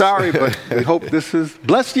 Yes. Sorry, but we hope this has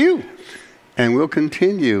blessed you. And we'll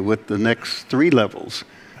continue with the next 3 levels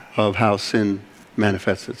of how sin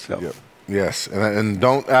manifests itself. Yes, and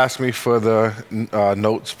don't ask me for the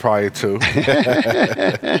notes prior to.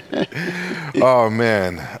 Oh,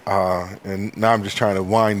 man. And now I'm just trying to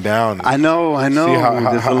wind down. I know. See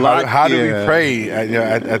how do we pray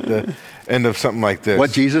at the end of something like this?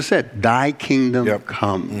 What Jesus said, thy kingdom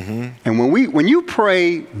come. And when you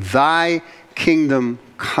pray, thy kingdom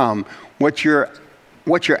come, what you're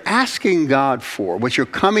asking God for, what you're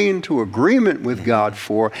coming into agreement with God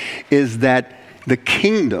for, is that the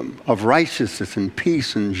kingdom of righteousness and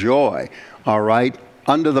peace and joy, all right,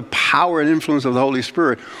 under the power and influence of the Holy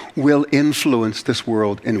Spirit, will influence this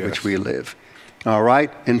world in which we live. All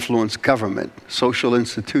right? Influence government, social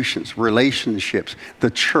institutions, relationships, the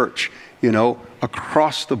church,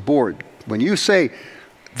 across the board. When you say,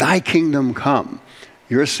 thy kingdom come,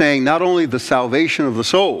 you're saying not only the salvation of the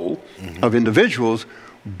soul of individuals,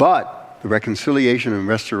 but the reconciliation and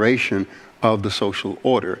restoration of the social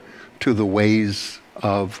order to the ways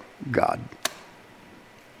of God.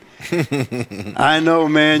 I know,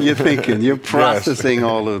 man, you're thinking, you're processing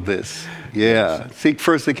all of this. Yeah. Seek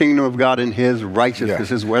first the kingdom of God and his righteousness.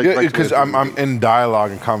 His righteousness. Because I'm in dialogue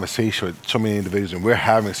and conversation with so many individuals, and we're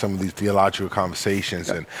having some of these theological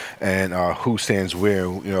conversations and who stands where,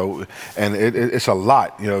 and it's a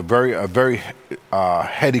lot, very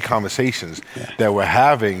heady conversations that we're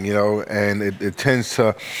having, and it tends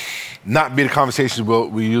to not be the conversations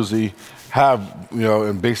we usually have,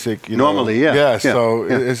 in basic, normally, it's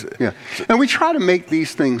and we try to make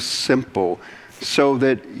these things simple so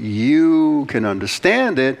that you can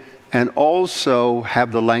understand it and also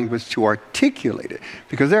have the language to articulate it,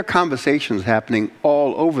 because there are conversations happening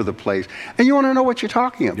all over the place, and you want to know what you're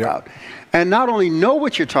talking about, and not only know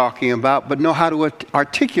what you're talking about, but know how to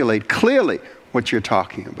articulate clearly what you're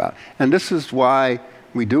talking about. And this is why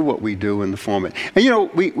we do what we do in the format.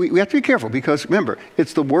 And we have to be careful, because remember,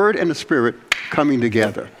 it's the Word and the Spirit coming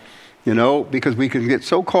together. Because we can get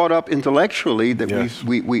so caught up intellectually that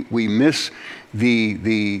we miss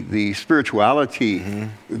the spirituality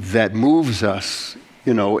that moves us,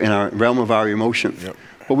 in our realm of our emotions.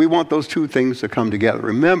 But we want those two things to come together.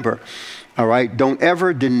 Remember, all right, don't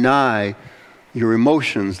ever deny your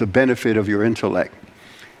emotions the benefit of your intellect.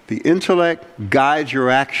 the intellect guides your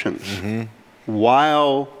actions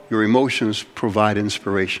while your emotions provide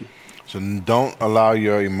inspiration. So don't allow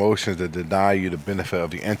your emotions to deny you the benefit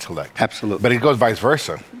of the intellect. Absolutely. But it goes vice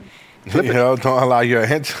versa. Don't allow your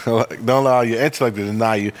intellect to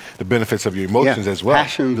deny you the benefits of your emotions as well.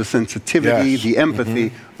 Passion, the sensitivity, the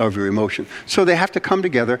empathy of your emotion. So they have to come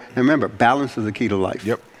together. And remember, balance is the key to life.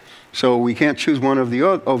 Yep. So we can't choose one over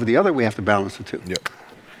the other. We have to balance the two. Yep.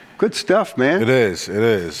 Good stuff, man. It is. It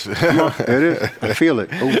is. It is. I feel it.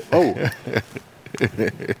 Oh.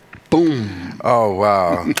 Boom. Oh,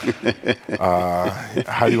 wow.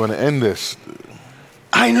 How do you want to end this?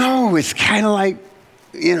 I know. It's kind of like,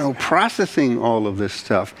 processing all of this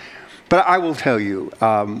stuff. But I will tell you,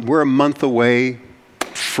 we're a month away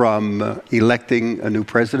from electing a new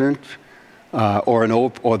president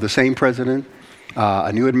or the same president,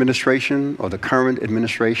 a new administration or the current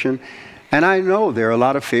administration. And I know there are a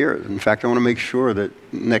lot of fears. In fact, I want to make sure that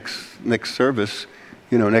next service,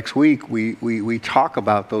 next week, we talk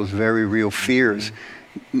about those very real fears,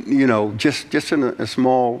 just in a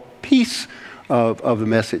small piece of the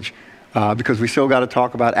message, because we still got to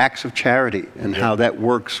talk about acts of charity and how that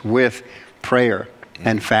works with prayer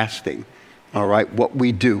and fasting. All right, what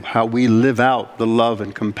we do, how we live out the love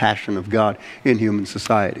and compassion of God in human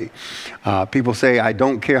society. People say, I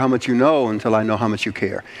don't care how much you know until I know how much you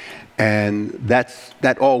care. And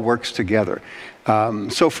that all works together.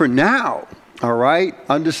 So for now, all right,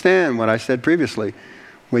 understand what I said previously.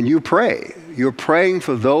 When you pray, you're praying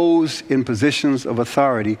for those in positions of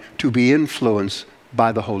authority to be influenced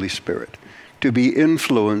by the Holy Spirit, to be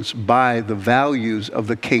influenced by the values of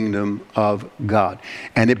the kingdom of God.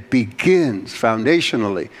 And it begins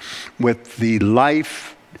foundationally with the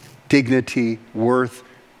life, dignity, worth,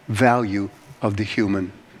 value of the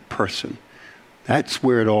human person. That's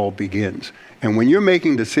where it all begins. And when you're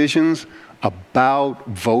making decisions about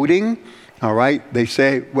voting, all right, they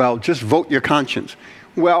say, well, just vote your conscience.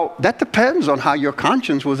 Well, that depends on how your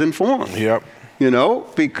conscience was informed. Yep.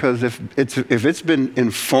 Because if it's been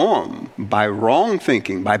informed by wrong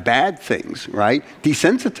thinking, by bad things, right,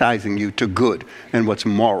 desensitizing you to good and what's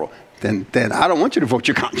moral, then I don't want you to vote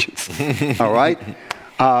your conscience. All right?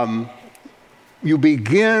 You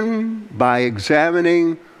begin by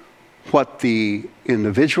examining what the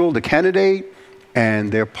individual, the candidate,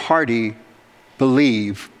 and their party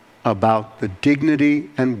believe about the dignity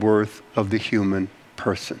and worth of the human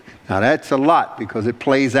person. Now that's a lot because it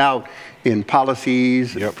plays out in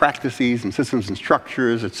policies, and practices, and systems and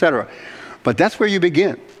structures, etc. But that's where you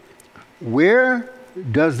begin. Where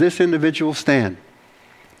does this individual stand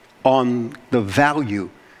on the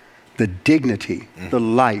value, the dignity, the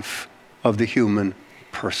life of the human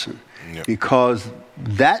person? Because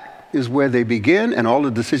that is where they begin, and all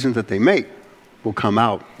the decisions that they make will come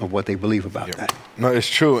out of what they believe about that. No, it's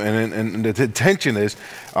true, and the tension is,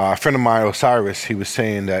 a friend of mine, Osiris, he was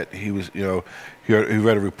saying that he was, he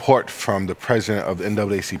read a report from the president of the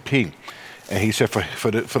NAACP, and he said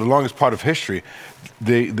for the longest part of history,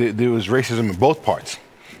 there was racism in both parts.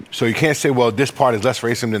 So you can't say, well, this part is less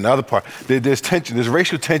racism than the other part. There's tension. There's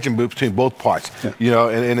racial tension between both parts.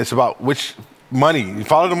 And it's about which money. You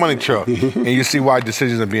follow the money trail, and you see why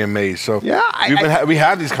decisions are being made. So we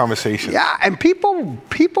have these conversations. Yeah, and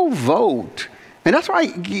people vote. And that's why,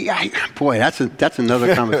 boy, that's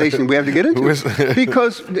another conversation we have to get into.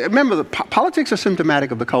 Because remember, politics are symptomatic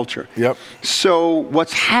of the culture. Yep. So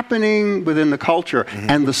what's happening within the culture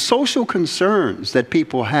and the social concerns that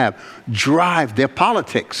people have drive their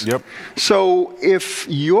politics. Yep. So if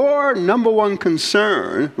your number one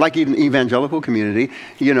concern, like in the evangelical community,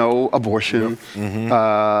 abortion,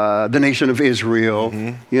 the nation of Israel,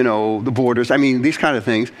 the borders, these kind of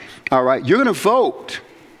things, all right, you're going to vote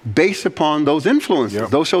based upon those influences,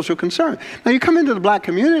 those social concerns. Now you come into the black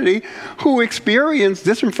community who experience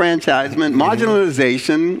disenfranchisement,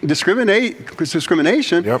 marginalization,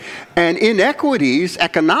 discrimination, and inequities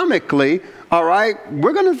economically. All right,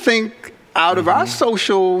 we're going to think out of our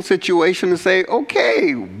social situation and say,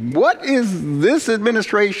 okay, what is this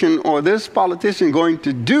administration or this politician going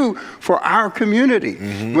to do for our community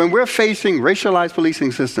when we're facing racialized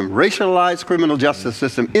policing system, racialized criminal justice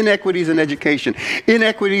system, inequities in education,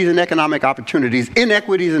 inequities in economic opportunities,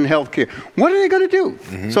 inequities in healthcare? What are they going to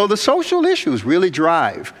do? So the social issues really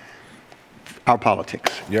drive our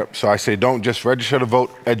politics. Yep. So I say, don't just register to vote,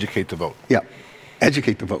 educate to vote. Yep.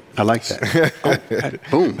 Educate the vote. I like that.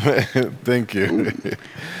 Boom. Thank you. Boom.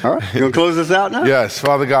 All right. You going to close this out now? Yes.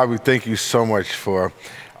 Father God, we thank you so much for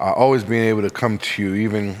always being able to come to you,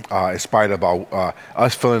 even in spite of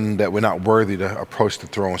us feeling that we're not worthy to approach the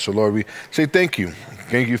throne. So, Lord, we say thank you.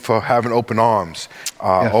 Thank you for having open arms,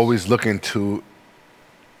 always looking to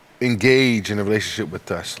engage in a relationship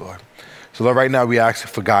with us, Lord. So, Lord, right now we ask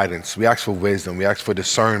for guidance. We ask for wisdom. We ask for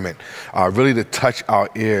discernment, really to touch our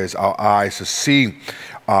ears, our eyes, to see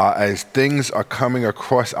as things are coming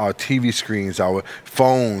across our TV screens, our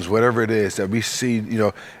phones, whatever it is, that we see,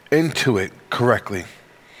 into it correctly,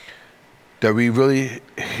 that we really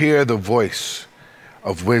hear the voice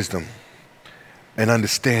of wisdom and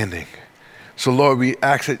understanding. So, Lord, we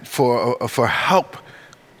ask it for help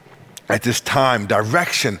at this time,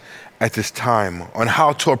 direction at this time on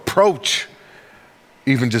how to approach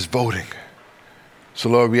even just voting. So,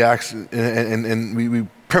 Lord, we ask and we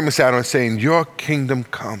premise that on saying, your kingdom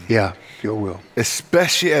come. Yeah, your will.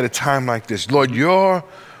 Especially at a time like this. Lord, your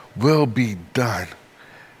will be done.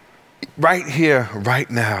 Right here, right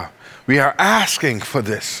now. We are asking for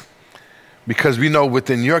this because we know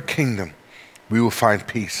within your kingdom, we will find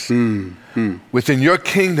peace. Within your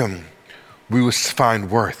kingdom, we will find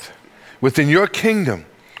worth. Within your kingdom,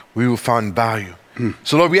 we will find value.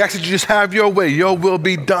 So, Lord, we ask that you just have your way. Your will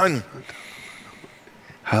be done.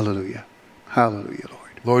 Hallelujah. Hallelujah,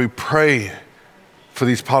 Lord. Lord, we pray for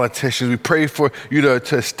these politicians. We pray for you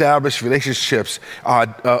to establish relationships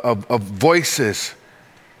of voices,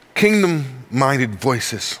 kingdom-minded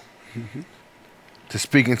voices, to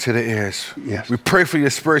speak into the ears. Yes. We pray for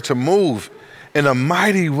your spirit to move in a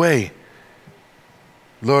mighty way.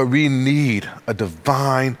 Lord, we need a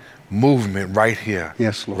divine movement right here,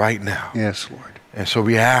 yes, Lord. Right now. Yes, Lord. And so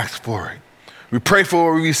we ask for it. We pray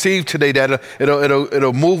for what we receive today, that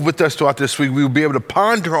it'll move with us throughout this week. We will be able to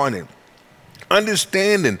ponder on it,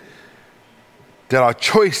 understanding that our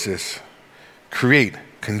choices create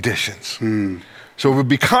conditions. So we'll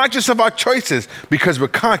be conscious of our choices because we're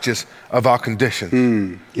conscious of our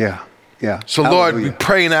conditions. Yeah. So, Hallelujah. Lord, we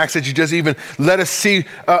pray and ask that you just even let us see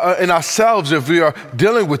in ourselves if we are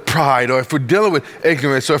dealing with pride, or if we're dealing with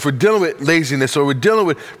ignorance, or if we're dealing with laziness, or we're dealing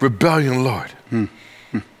with rebellion, Lord.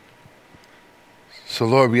 So,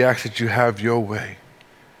 Lord, we ask that you have your way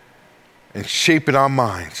and shape in our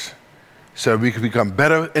minds so that we can become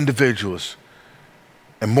better individuals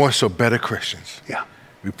and more so better Christians. Yeah.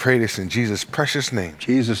 We pray this in Jesus' precious name.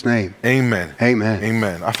 Jesus' name. Amen. Amen.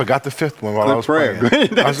 Amen. I forgot the fifth one while Good I was prayer. praying.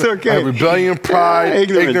 That's okay. Rebellion, pride,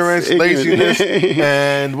 ignorance, laziness,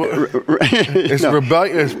 and it's No.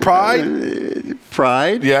 rebellion. It's pride.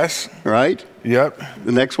 Pride. Yes. Right? Yep.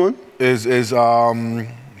 The next one? Is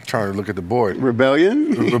trying to look at the board.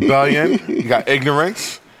 Rebellion. Rebellion. You got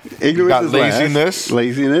ignorance. Ignorance You got is laziness. last.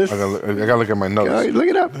 Laziness. I gotta look at my notes. All right, look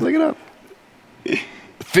it up. Look it up.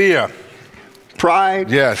 Fear. Pride,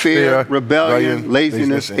 Yes. fear, rebellion,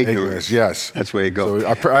 laziness, ignorance. Yes. That's where it goes.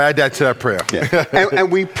 So I add that to that prayer. Yeah.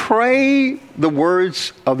 and we pray the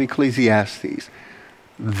words of Ecclesiastes,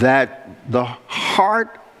 that the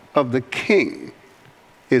heart of the king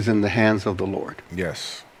is in the hands of the Lord.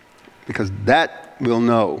 Yes. Because that we'll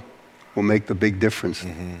know will make the big difference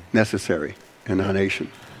necessary in our nation.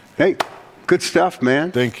 Hey, good stuff,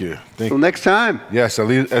 man. Thank you. Till next time. Yes,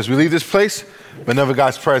 as we leave this place, but never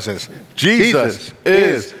God's presence. Jesus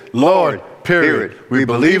is Lord, period. We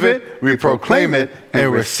believe it, we proclaim it, and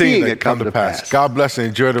we're seeing it come to pass. God bless and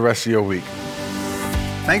enjoy the rest of your week.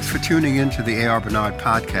 Thanks for tuning in to the A.R. Bernard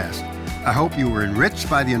podcast. I hope you were enriched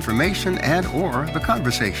by the information and or the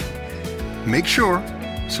conversation. Make sure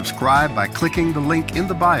subscribe by clicking the link in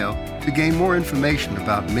the bio to gain more information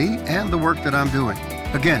about me and the work that I'm doing.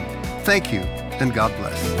 Again, thank you and God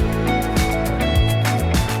bless.